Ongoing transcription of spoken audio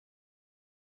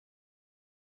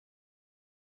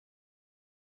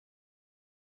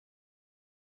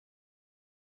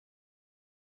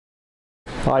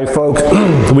Hi folks,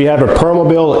 we have a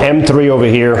Permobil M3 over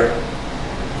here.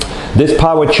 This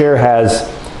power chair has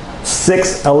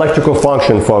 6 electrical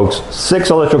function, folks. 6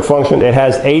 electrical function. It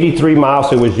has 83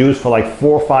 miles. It was used for like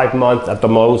 4 or 5 months at the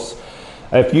most.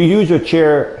 If you use your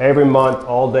chair every month,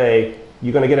 all day,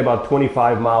 you're going to get about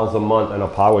 25 miles a month on a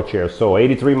power chair. So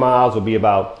 83 miles will be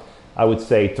about, I would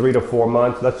say, 3 to 4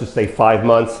 months. Let's just say 5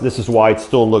 months. This is why it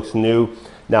still looks new.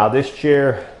 Now this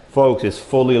chair, folks, is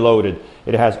fully loaded.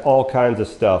 It has all kinds of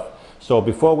stuff. So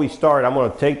before we start, I'm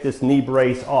going to take this knee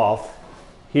brace off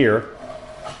here.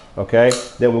 Okay,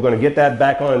 then we're going to get that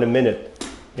back on in a minute,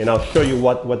 and I'll show you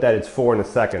what that is for in a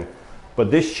second. But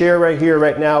this chair right here,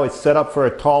 right now, it's set up for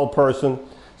a tall person.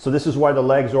 So this is why the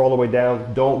legs are all the way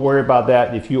down. Don't worry about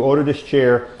that. If you order this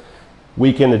chair,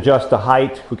 we can adjust the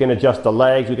height, we can adjust the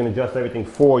legs, we can adjust everything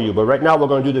for you. But right now, we're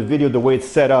going to do the video the way it's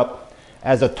set up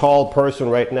as a tall person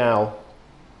right now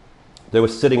that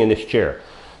was sitting in this chair.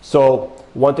 So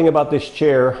one thing about this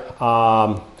chair,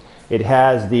 it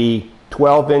has the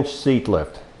 12-inch seat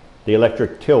lift, the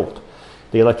electric tilt,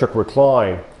 the electric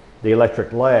recline, the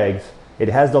electric legs. It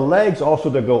has the legs also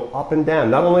that go up and down.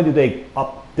 Not only do they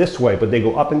up this way, but they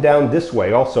go up and down this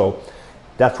way also.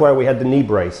 That's why we had the knee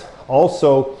brace.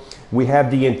 Also, we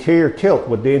have the interior tilt.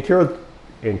 What the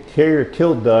interior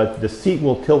tilt does, the seat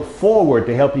will tilt forward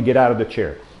to help you get out of the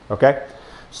chair, okay?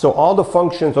 So all the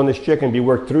functions on this chair can be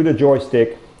worked through the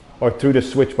joystick or through the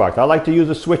switch box. I like to use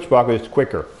the switch box because it's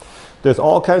quicker. There's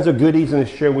all kinds of goodies in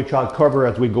this chair which I'll cover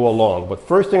as we go along. But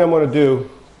first thing I'm going to do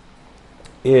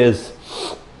is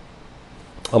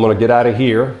I'm going to get out of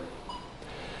here.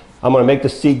 I'm going to make the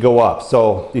seat go up.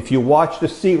 So if you watch the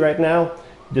seat right now,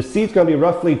 the seat's going to be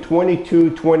roughly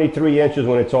 22, 23 inches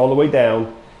when it's all the way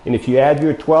down. And if you add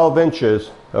your 12 inches,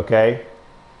 okay,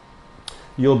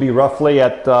 you'll be roughly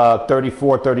at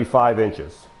 34, 35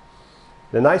 inches.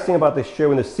 The nice thing about this chair,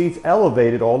 when the seat's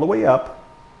elevated all the way up,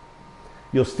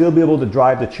 you'll still be able to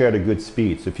drive the chair at a good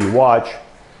speed. So if you watch,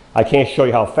 I can't show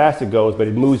you how fast it goes, but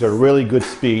it moves at a really good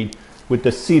speed with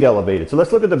the seat elevated. So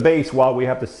let's look at the base while we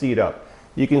have the seat up.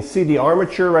 You can see the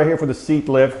armature right here for the seat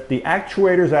lift. The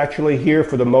actuator is actually here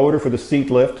for the motor for the seat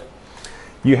lift.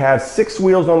 You have 6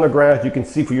 wheels on the ground, as you can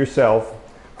see for yourself.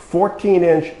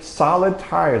 14-inch solid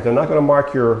tires. They're not going to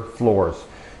mark your floors.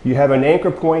 You have an anchor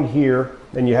point here,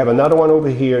 and you have another one over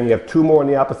here, and you have 2 more on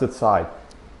the opposite side.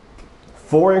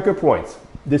 4 anchor points.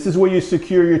 This is where you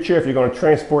secure your chair if you're going to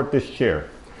transport this chair.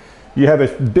 You have a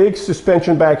big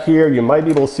suspension back here. You might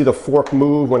be able to see the fork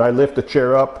move when I lift the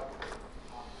chair up.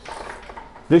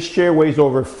 This chair weighs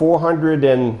over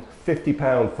 450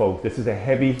 pounds, folks. This is a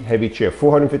heavy, heavy chair,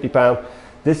 450 pounds.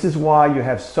 This is why you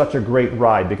have such a great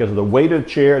ride, because of the weight of the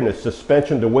chair and the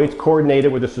suspension, the way it's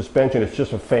coordinated with the suspension. It's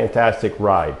just a fantastic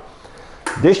ride.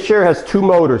 This chair has 2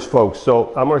 motors, folks.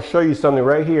 So I'm going to show you something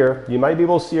right here. You might be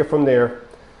able to see it from there.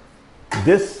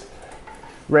 This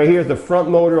right here is the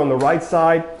front motor on the right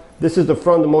side. This is the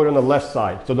front motor on the left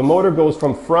side. So the motor goes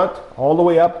from front all the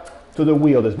way up to the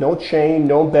wheel. There's no chain,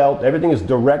 no belt. Everything is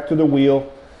direct to the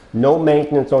wheel. No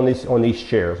maintenance on these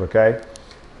chairs, okay?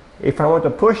 If I want to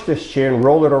push this chair and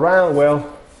roll it around,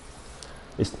 well,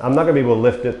 I'm not going to be able to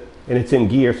lift it, and it's in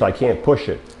gear, so I can't push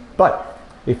it. But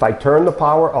if I turn the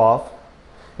power off,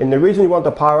 and the reason you want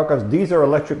the power, because these are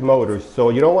electric motors, so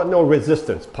you don't want no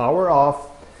resistance. Power off.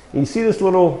 And you see this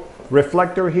little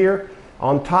reflector here?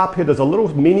 On top here, there's a little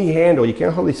mini handle. You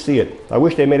can't hardly see it. I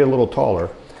wish they made it a little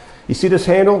taller. You see this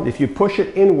handle? If you push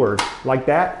it inward like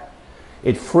that,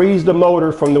 it frees the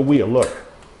motor from the wheel. Look.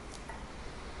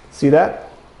 See that?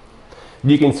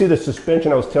 You can see the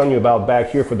suspension I was telling you about back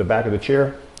here for the back of the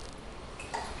chair.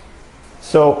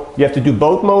 So you have to do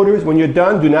both motors. When you're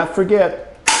done, do not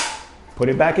forget, put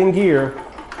it back in gear,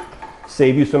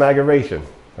 save you some aggravation,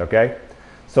 okay?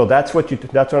 So that's what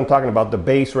I'm talking about, the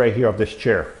base right here of this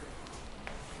chair.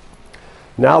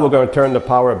 Now we're going to turn the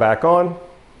power back on,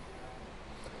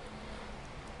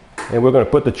 and we're going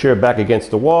to put the chair back against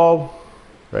the wall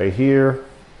right here.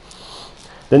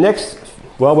 The next,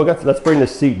 well, let's bring the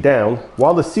seat down.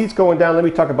 While the seat's going down, let me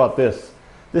talk about this.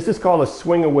 This is called a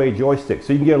swing away joystick.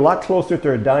 So you can get a lot closer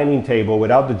to a dining table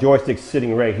without the joystick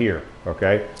sitting right here,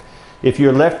 okay? If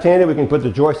you're left-handed, we can put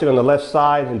the joystick on the left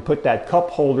side and put that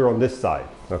cup holder on this side,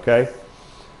 okay?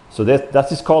 So that's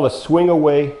just called a swing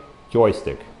away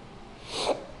joystick.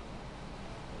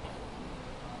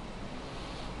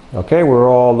 Okay, we're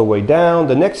all the way down.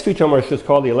 The next feature I'm going to show is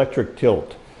called the electric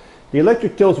tilt. The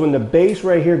electric tilt is when the base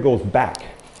right here goes back.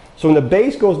 So when the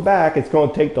base goes back, it's going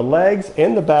to take the legs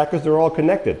and the back because they're all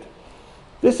connected.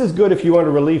 This is good if you want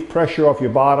to relieve pressure off your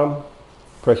bottom,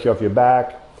 pressure off your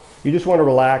back. You just want to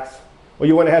relax, or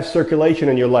you want to have circulation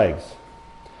in your legs.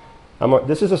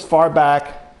 This is as far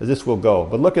back as this will go.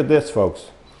 But look at this, folks.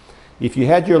 If you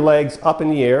had your legs up in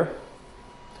the air,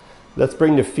 let's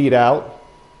bring the feet out.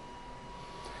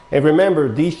 And remember,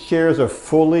 these chairs are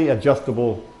fully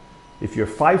adjustable. If you're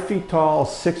 5 feet tall,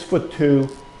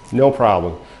 6'2", no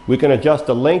problem. We can adjust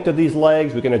the length of these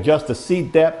legs, we can adjust the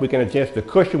seat depth, we can adjust the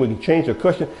cushion, we can change the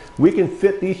cushion. We can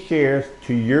fit these chairs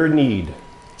to your need.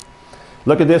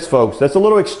 Look at this, folks. That's a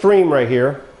little extreme right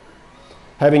here,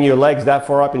 having your legs that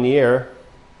far up in the air.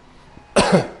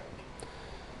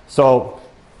 So,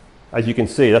 as you can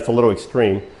see, that's a little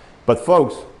extreme. But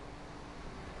folks,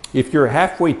 if you're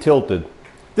halfway tilted,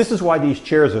 this is why these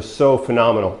chairs are so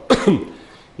phenomenal.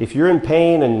 If you're in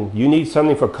pain and you need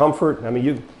something for comfort, I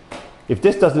mean, if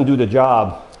this doesn't do the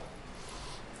job,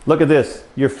 look at this.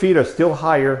 Your feet are still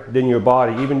higher than your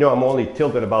body, even though I'm only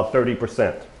tilted about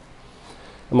 30%.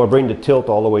 I'm going to bring the tilt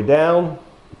all the way down.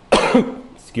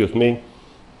 Excuse me.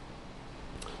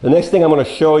 The next thing I'm going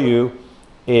to show you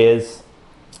is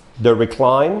the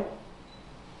recline.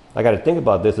 I got to think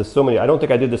about this. There's so many. I don't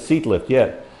think I did the seat lift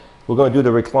yet. We're going to do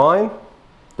the recline.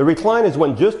 The recline is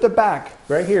when just the back,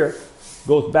 right here,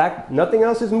 goes back. Nothing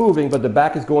else is moving, but the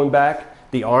back is going back.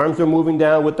 The arms are moving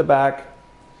down with the back.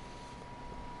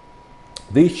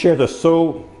 These chairs are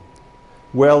so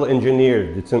well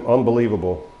engineered. It's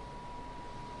unbelievable.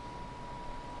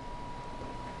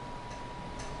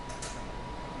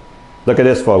 Look at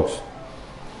this, folks.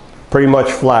 Pretty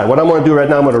much flat. What I'm going to do right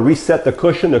now, I'm going to reset the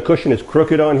cushion. The cushion is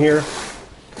crooked on here.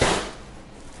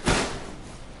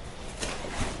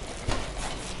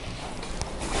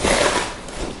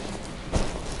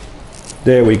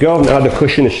 There we go. Now the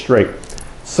cushion is straight.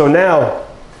 So now,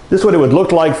 this is what it would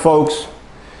look like, folks,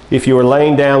 if you were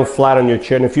laying down flat on your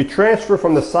chair. And if you transfer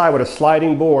from the side with a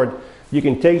sliding board, you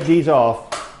can take these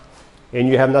off and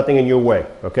you have nothing in your way,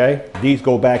 okay? These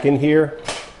go back in here.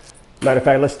 Matter of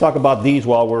fact, let's talk about these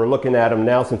while we're looking at them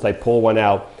now since I pull one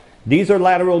out. These are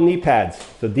lateral knee pads.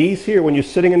 So these here, when you're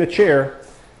sitting in the chair,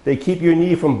 they keep your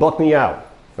knee from buckling out,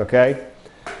 okay?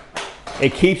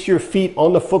 It keeps your feet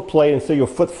on the foot plate instead of your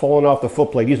foot falling off the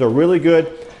foot plate. These are really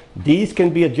good. These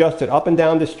can be adjusted up and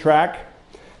down this track.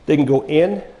 They can go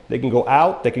in, they can go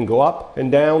out, they can go up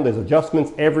and down. There's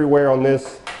adjustments everywhere on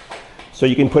this. So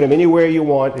you can put them anywhere you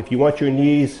want. If you want your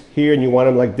knees here and you want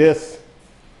them like this.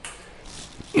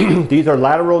 These are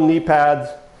lateral knee pads.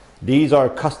 These are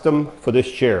custom for this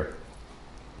chair.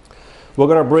 We're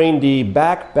going to bring the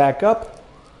back up.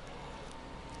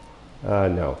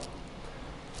 No.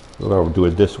 We're going to do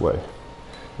it this way.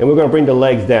 And we're going to bring the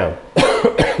legs down.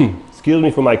 Excuse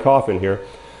me for my coughing here.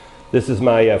 This is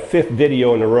my 5th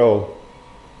video in a row.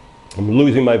 I'm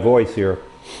losing my voice here.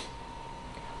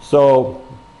 So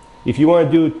if you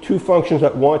want to do 2 functions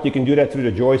at once, you can do that through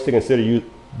the joystick instead of you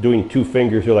doing 2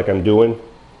 fingers here like I'm doing.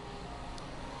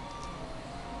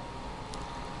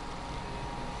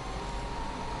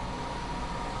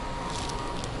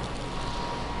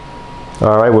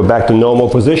 All right, we're back to normal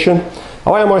position.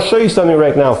 All right, I'm going to show you something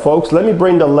right now, folks. Let me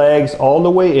bring the legs all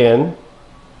the way in.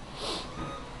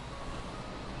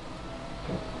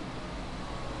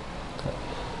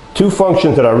 Two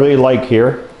functions that I really like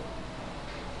here.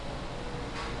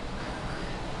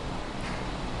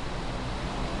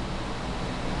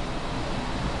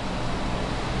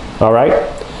 All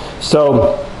right,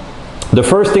 so the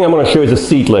first thing I'm going to show you is a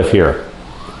seat lift here.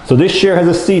 So this chair has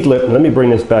a seat lift. Let me bring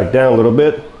this back down a little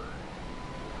bit.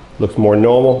 Looks more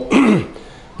normal.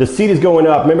 The seat is going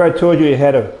up. Remember I told you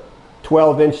had a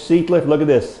 12-inch seat lift? Look at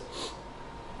this.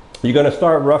 You're going to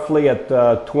start roughly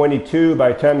at 22.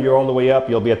 By the time you're all the way up,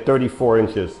 you'll be at 34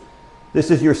 inches. This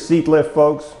is your seat lift,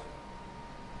 folks.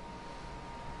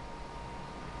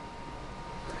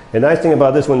 The nice thing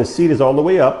about this, when the seat is all the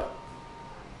way up,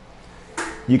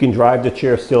 you can drive the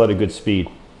chair still at a good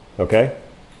speed. Okay?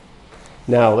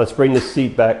 Now let's bring the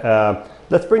seat back.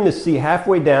 Let's bring the seat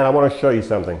halfway down. I want to show you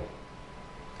something.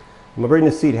 I'm going to bring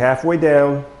the seat halfway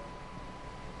down.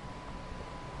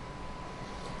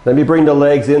 Let me bring the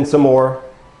legs in some more.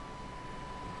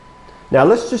 Now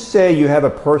let's just say you have a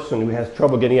person who has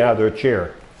trouble getting out of their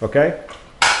chair, okay?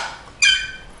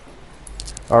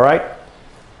 All right?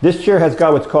 This chair has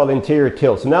got what's called anterior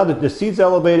tilt. So now that the seat's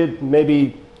elevated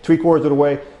maybe 3/4 of the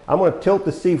way, I'm going to tilt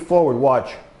the seat forward.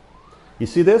 Watch. You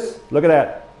see this? Look at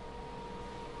that.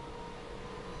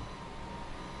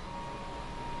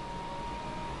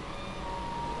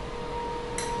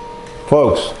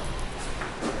 Folks,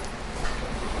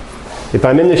 if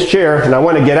I'm in this chair and I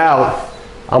want to get out,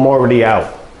 I'm already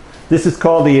out. This is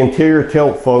called the anterior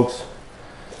tilt, folks.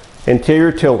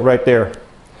 Anterior tilt right there.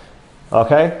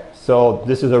 Okay? So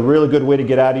this is a really good way to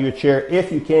get out of your chair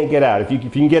if you can't get out. If you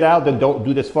can get out, then don't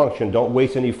do this function. Don't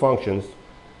waste any functions.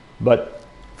 But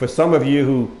for some of you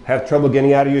who have trouble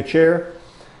getting out of your chair,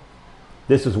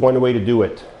 this is one way to do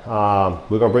it. We're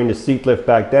going to bring the seat lift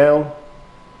back down.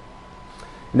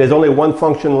 And there's only one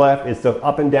function left. It's the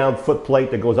up and down foot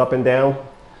plate that goes up and down.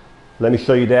 Let me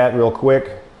show you that real quick.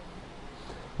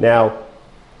 Now,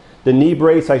 the knee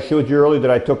brace I showed you earlier that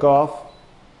I took off.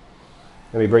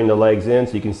 Let me bring the legs in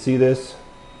so you can see this.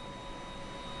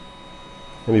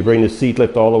 Let me bring the seat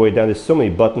lift all the way down. There's so many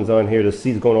buttons on here. The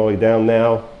seat's going all the way down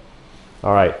now.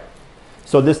 All right.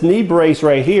 So this knee brace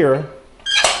right here,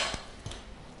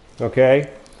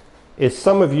 okay, is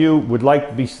some of you would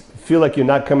like to feel like you're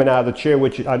not coming out of the chair,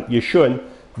 which you shouldn't,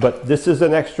 but this is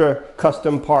an extra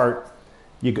custom part.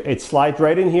 It slides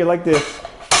right in here like this.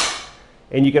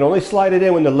 And you can only slide it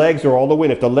in when the legs are all the way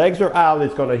in. If the legs are out,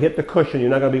 it's going to hit the cushion. You're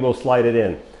not going to be able to slide it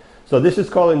in. So this is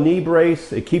called a knee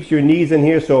brace. It keeps your knees in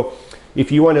here. So if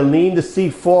you want to lean the seat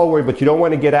forward, but you don't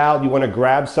want to get out, you want to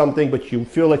grab something, but you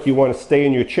feel like you want to stay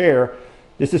in your chair,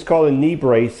 this is called a knee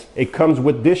brace. It comes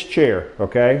with this chair,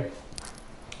 okay?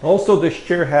 Also, this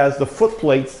chair has the foot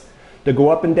plates that go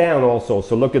up and down also.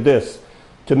 So look at this.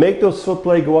 To make those foot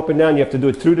plates go up and down, you have to do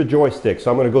it through the joystick. So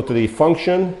I'm going to go to the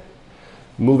function.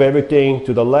 Move everything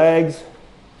to the legs.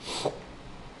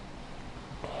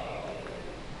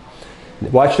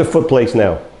 Watch the foot plates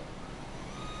now.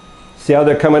 See how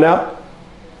they're coming up?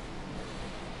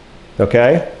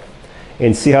 Okay?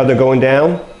 And see how they're going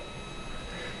down?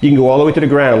 You can go all the way to the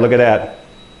ground. Look at that.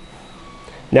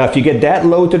 Now, if you get that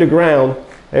low to the ground,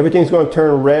 everything's going to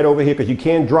turn red over here because you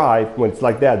can't drive when it's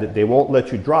like that. They won't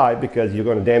let you drive because you're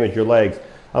going to damage your legs.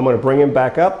 I'm going to bring him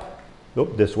back up.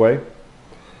 Oop, this way.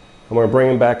 I'm going to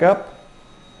bring him back up.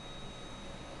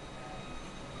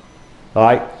 All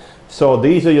right, so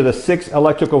these are the 6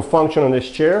 electrical functions on this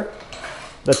chair.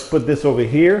 Let's put this over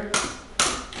here.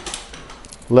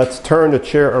 Let's turn the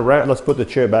chair around. Let's put the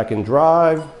chair back in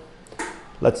drive.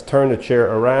 Let's turn the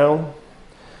chair around.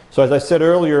 So as I said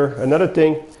earlier, another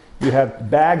thing, you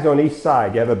have bags on each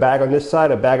side. You have a bag on this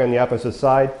side, a bag on the opposite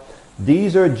side.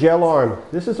 These are gel arm.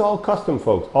 This is all custom,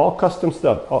 folks, all custom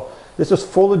stuff. This is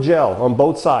full of gel on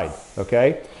both sides,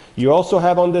 okay? You also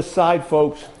have on this side,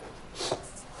 folks,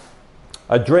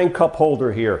 a drink cup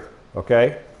holder here,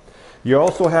 okay? You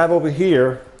also have over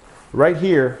here, right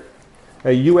here,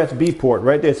 a USB port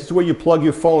right there. This is where you plug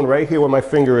your phone right here where my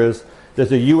finger is.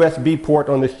 There's a USB port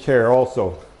on this chair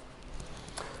also.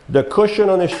 The cushion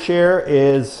on this chair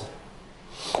is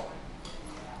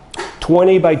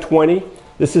 20 by 20.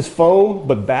 This is foam,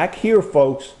 but back here,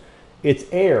 folks, it's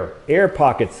air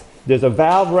pockets. There's a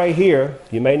valve right here.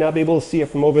 You may not be able to see it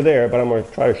from over there, but I'm going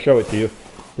to try to show it to you.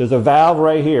 There's a valve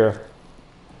right here.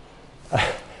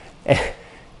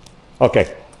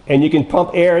 Okay, and you can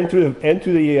pump air into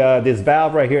this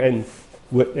valve right here and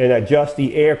adjust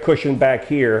the air cushion back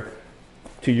here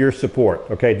to your support.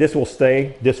 Okay, this will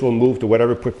stay. This will move to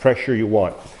whatever pressure you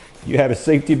want. You have a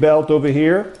safety belt over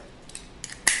here.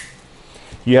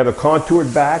 You have a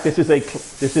contoured back. This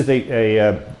is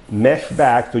a mesh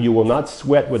back, so you will not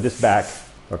sweat with this back.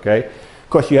 Okay. Of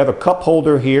course, you have a cup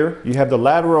holder here. You have the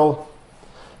lateral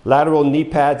knee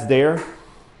pads there.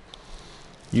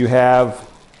 You have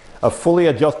a fully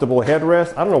adjustable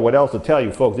headrest. I don't know what else to tell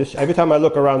you, folks. Every time I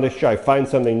look around this chair, I find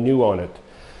something new on it.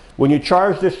 When you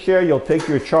charge this chair, you'll take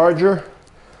your charger.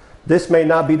 This may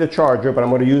not be the charger, but I'm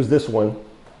going to use this one.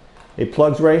 It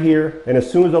plugs right here, and as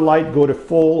soon as the light go to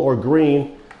full or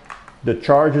green, the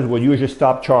chargers will usually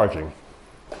stop charging.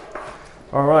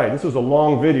 All right, this was a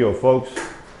long video, folks.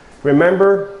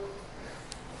 Remember,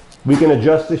 we can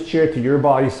adjust this chair to your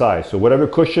body size. So whatever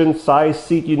cushion, size,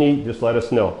 seat you need, just let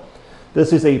us know.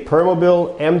 This is a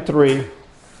Permobil M3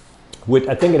 with,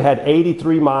 I think it had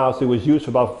 83 miles. It was used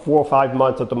for about 4 or 5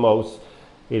 months at the most.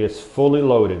 It is fully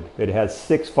loaded. It has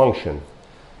 6 functions.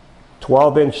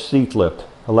 12-inch seat lift,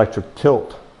 electric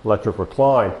tilt, electric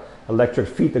recline, electric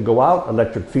feet that go out,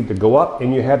 electric feet that go up,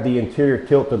 and you have the interior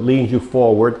tilt that leans you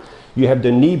forward. You have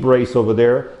the knee brace over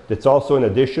there that's also an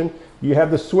addition. You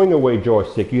have the swing away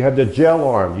joystick. You have the gel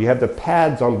arm. You have the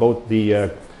pads on both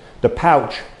the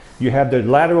pouch. You have the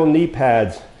lateral knee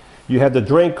pads. You have the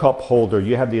drain cup holder.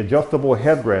 You have the adjustable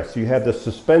headrest. You have the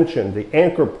suspension, the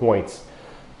anchor points.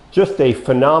 Just a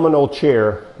phenomenal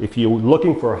chair. If you're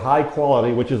looking for high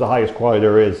quality, which is the highest quality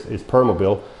there is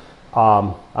Permobil,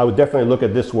 I would definitely look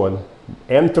at this one.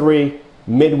 M3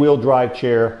 mid-wheel drive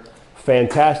chair,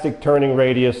 fantastic turning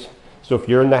radius. So if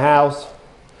you're in the house,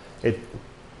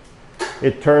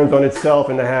 it turns on itself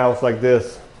in the house like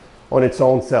this, on its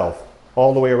own self,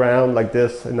 all the way around like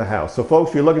this in the house. So folks,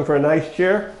 if you're looking for a nice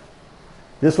chair,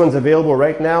 This one's available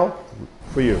right now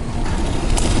for you.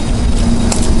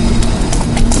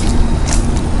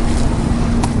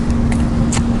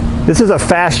 This is a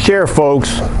fast chair, folks.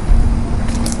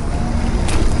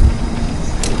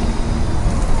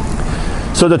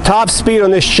 So the top speed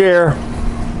on this chair,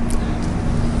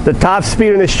 is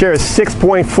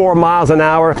 6.4 miles an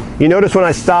hour. You notice when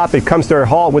I stop, it comes to a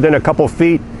halt within a couple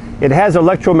feet. It has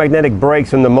electromagnetic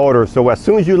brakes in the motor, so as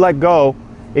soon as you let go,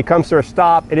 it comes to a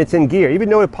stop and it's in gear. Even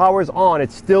though the power is on,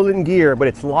 it's still in gear, but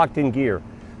it's locked in gear.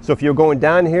 So if you're going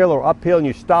downhill or uphill and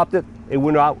you stopped it, it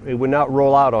would not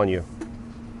roll out on you.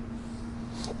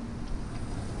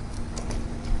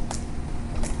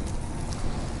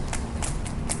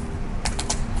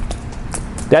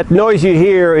 That noise you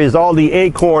hear is all the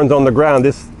acorns on the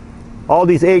ground. All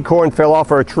these acorns fell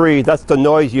off our tree. That's the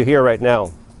noise you hear right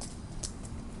now.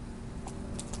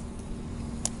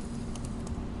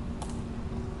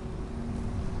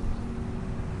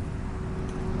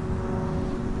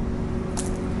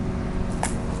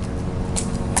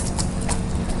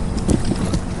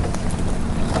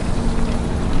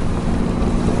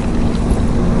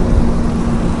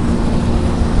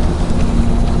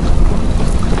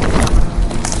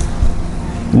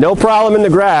 No problem in the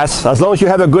grass. As long as you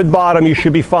have a good bottom, you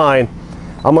should be fine.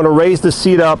 I'm going to raise the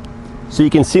seat up so you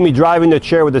can see me driving the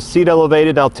chair with the seat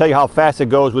elevated. I'll tell you how fast it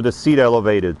goes with the seat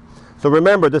elevated. So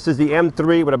remember, this is the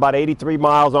M3 with about 83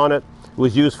 miles on it. It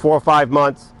was used 4 or 5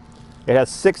 months. It has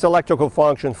 6 electrical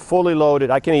functions, fully loaded.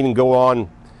 I can't even go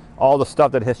on all the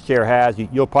stuff that this chair has.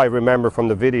 You'll probably remember from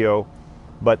the video.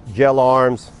 But gel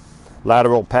arms,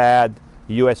 lateral pad,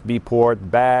 USB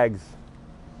port, bags.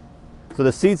 So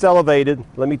the seat's elevated.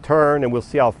 Let me turn and we'll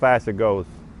see how fast it goes.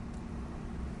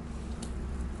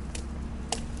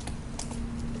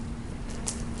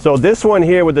 So this one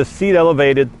here with the seat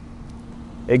elevated,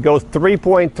 it goes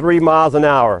 3.3 miles an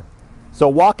hour. So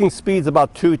walking speed's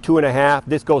about 2.5.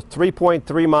 This goes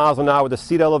 3.3 miles an hour with the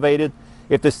seat elevated.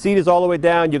 If the seat is all the way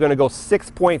down, you're going to go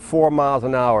 6.4 miles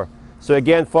an hour. So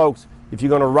again, folks, if you're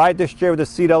going to ride this chair with the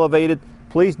seat elevated,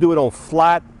 please do it on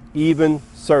flat, even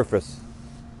surface.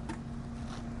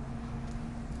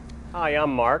 Hi,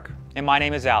 I'm Mark. And my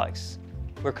name is Alex.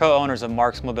 We're co-owners of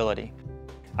Marc's Mobility.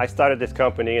 I started this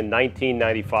company in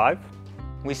 1995.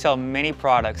 We sell many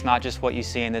products, not just what you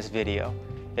see in this video.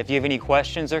 If you have any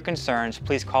questions or concerns,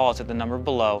 please call us at the number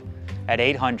below at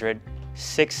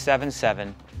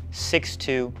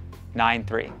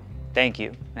 800-677-6293. Thank you,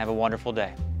 and have a wonderful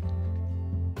day.